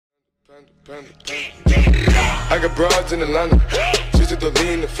I got broads in Atlanta, just to the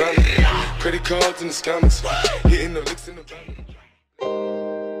lean the family, credit cards in the scammers, hitting the licks in the van.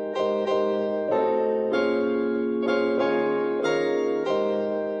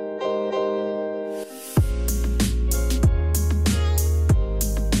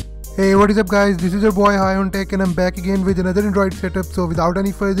 Hey, what is up guys, this is your boy HighOnTech and I'm back again with another Android setup. So without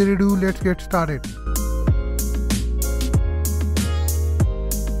any further ado, let's get started.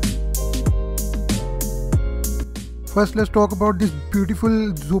 First, let's talk about this beautiful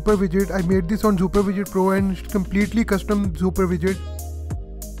Zooper widget. I made this on Zooper Widget Pro and it's completely custom Zooper widget.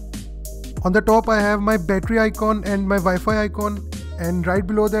 On the top I have my battery icon and my Wi-Fi icon, and right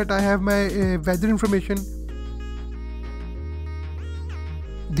below that I have my weather information.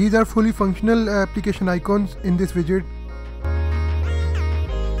 These are fully functional application icons in this widget.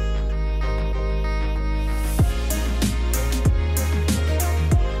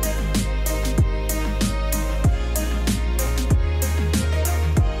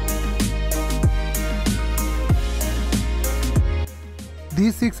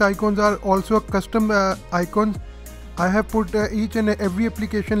 These 6 icons are also custom icons. I have put each and every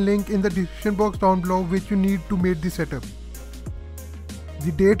application link in the description box down below which you need to make this setup.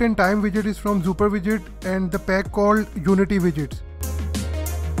 The date and time widget is from Zooper Widget and the pack called Unity Widgets.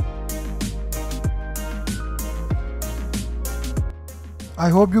 I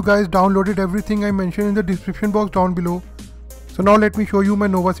hope you guys downloaded everything I mentioned in the description box down below. So now let me show you my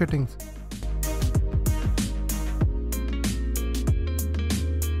Nova settings.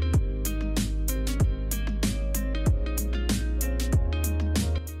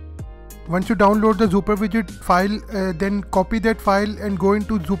 Once you download the Zooper Widget file, then copy that file and go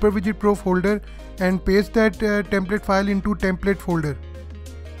into Zooper Widget Pro folder and paste that template file into template folder.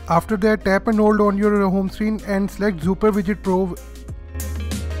 After that, tap and hold on your home screen and select Zooper Widget Pro.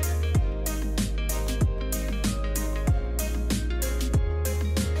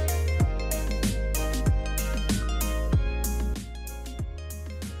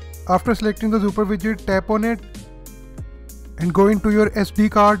 After selecting the Zooper widget, tap on it and go into your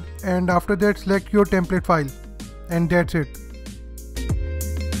SD card, and after that select your template file, and that's it.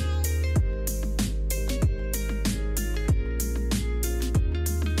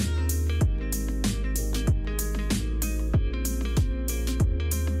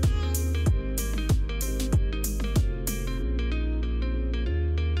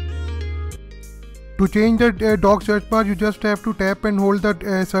 To change the dock search bar, you just have to tap and hold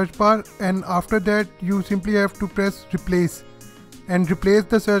the search bar, and after that you simply have to press replace and replace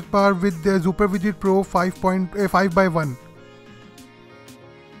the search bar with the Zooper Widget Pro 5.5x1.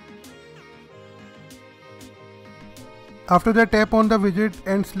 After that, tap on the widget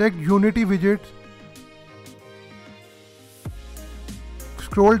and select Unity Widgets.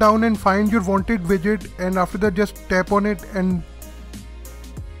 Scroll down and find your wanted widget, and after that just tap on it and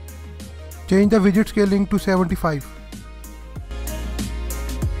change the widget scaling to 75.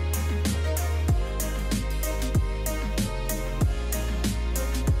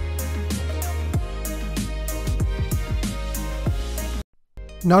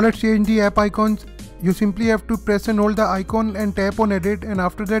 Now let's change the app icons. You simply have to press and hold the icon and tap on edit, and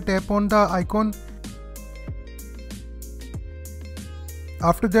after that tap on the icon.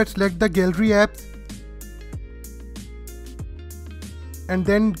 After that select the gallery apps and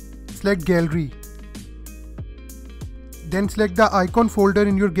then select gallery. Then select the icon folder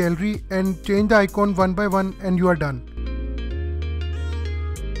in your gallery and change the icon one by one, and you are done.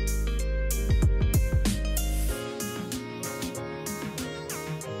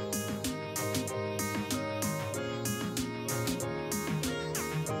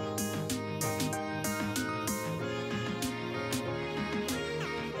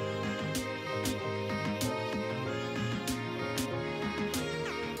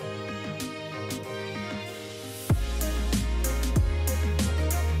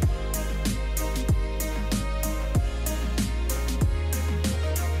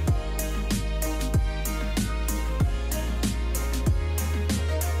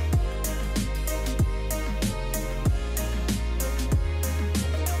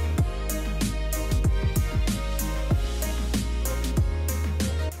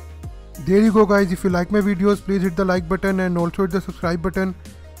 There you go guys. If you like my videos, please hit the like button and also hit the subscribe button,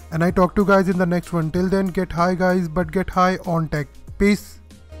 and I talk to you guys in the next one. Till then, get high guys, but get high on tech. Peace.